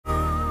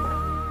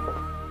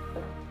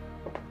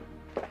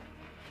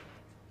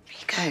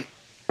Look.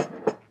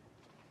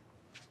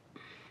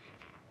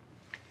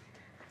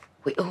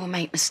 We all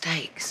make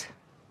mistakes.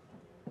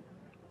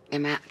 The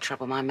amount of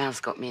trouble my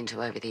mouth's got me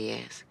into over the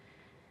years.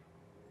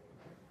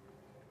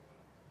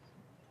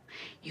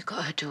 You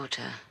got her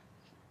daughter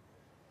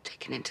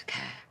taken into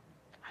care.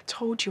 I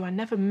told you I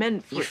never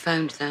meant for You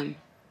phoned them,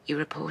 you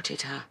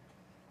reported her,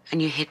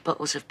 and you hid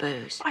bottles of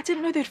booze. I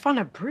didn't know they'd find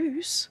a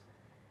bruise.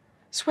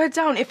 Swear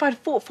down, if I'd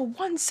fought for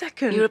 1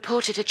 second... You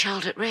reported a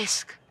child at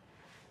risk.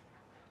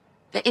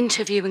 They're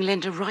interviewing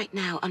Linda right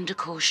now under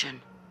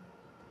caution.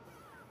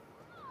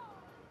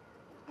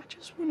 I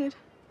just wanted...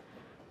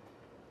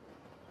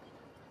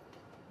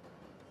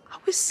 I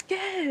was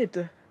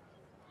scared.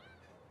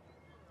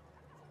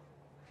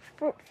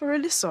 For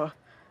Alyssa.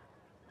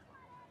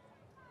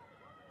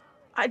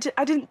 I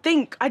didn't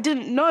think, I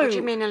didn't know. What do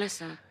you mean,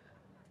 Alyssa?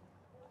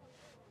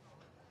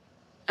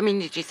 I mean,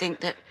 did you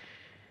think that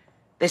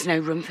there's no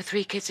room for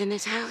 3 kids in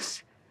this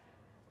house?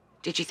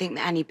 Did you think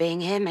that Annie being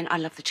here meant I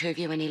love the 2 of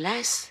you any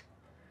less?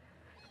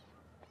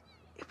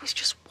 It was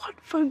just 1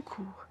 phone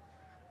call.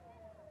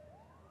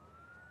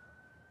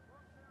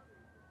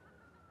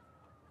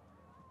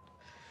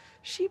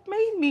 She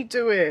made me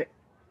do it.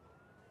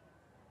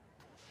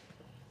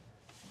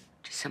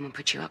 Did someone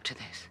put you up to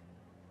this?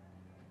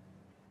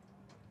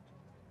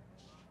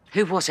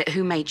 Who was it?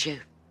 Who made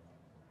you?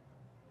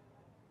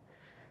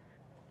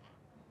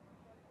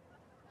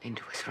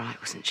 Linda was right,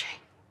 wasn't she?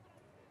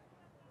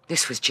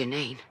 This was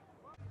Janine.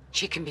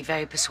 She can be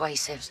very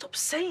persuasive. Stop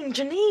saying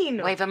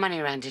Janine. Wave her money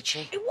around, did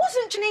she? It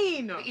wasn't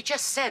Janine. But you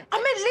just said...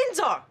 I meant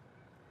Linda.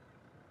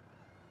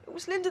 It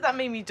was Linda that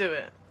made me do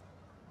it.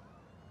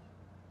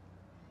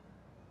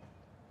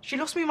 She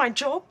lost me my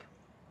job.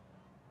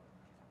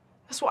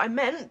 That's what I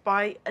meant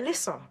by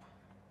Alyssa.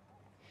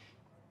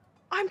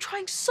 I'm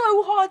trying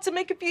so hard to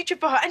make a future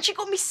for her, and she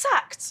got me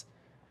sacked.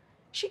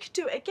 She could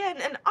do it again,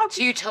 and I...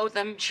 So you told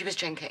them she was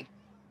drinking?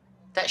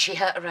 That she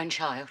hurt her own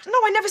child? No,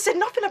 I never said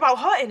nothing about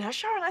hurting her,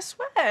 Sharon, I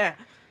swear.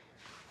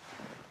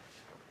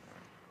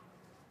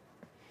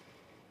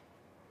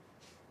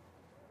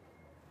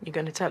 You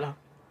gonna tell her?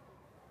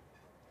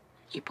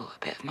 You brought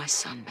a bit of my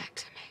son back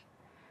to me.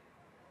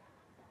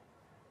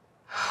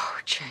 Oh,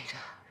 Jada.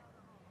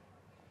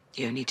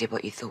 You only did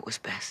what you thought was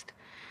best.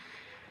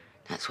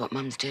 That's what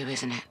mums do,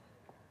 isn't it?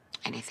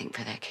 Anything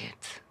for their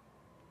kids.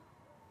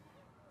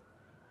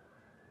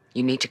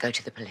 You need to go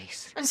to the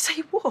police. And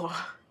say what?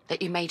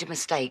 That you made a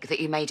mistake,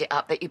 that you made it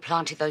up, that you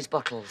planted those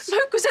bottles. No,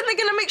 because then they're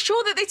going to make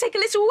sure that they take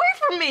Alyssa away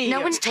from me.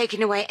 No one's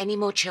taking away any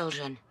more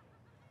children.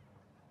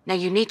 Now,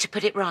 you need to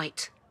put it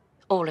right.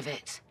 All of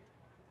it.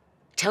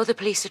 Tell the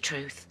police the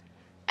truth,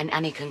 and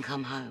Annie can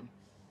come home.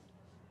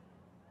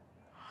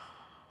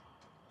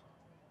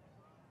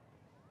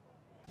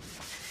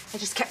 They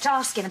just kept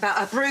asking about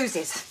her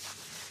bruises.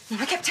 And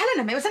I kept telling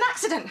them it was an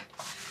accident.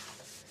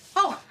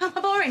 Oh, am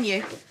I boring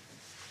you?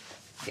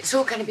 It's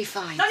all going to be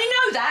fine. Don't you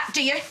know that,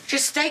 do you?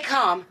 Just stay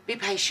calm. Be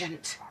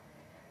patient.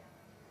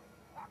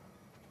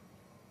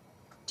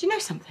 Do you know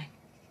something?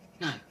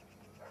 No.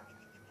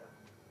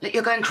 Look,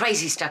 you're going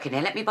crazy stuck in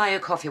here. Let me buy you a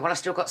coffee while I've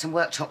still got some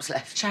work tops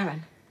left.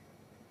 Sharon,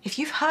 if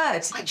you've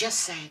heard... I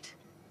just said,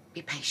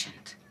 be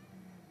patient.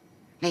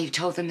 Now you've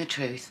told them the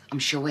truth. I'm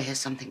sure we'll hear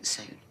something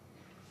soon.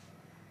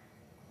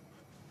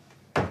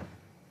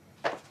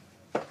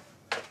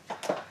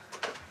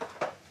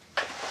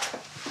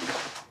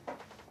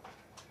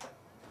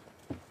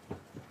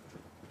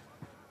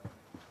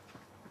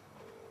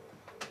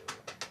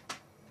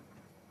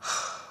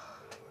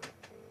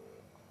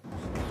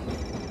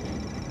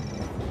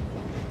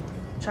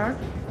 Sharon?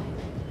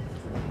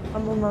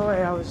 I'm on my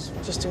way. I was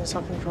just doing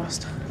something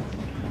fast.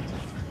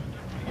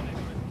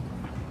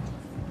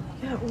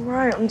 Yeah, all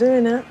right, I'm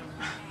doing it.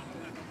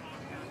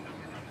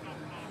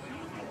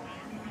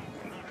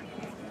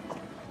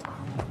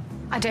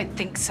 I don't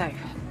think so.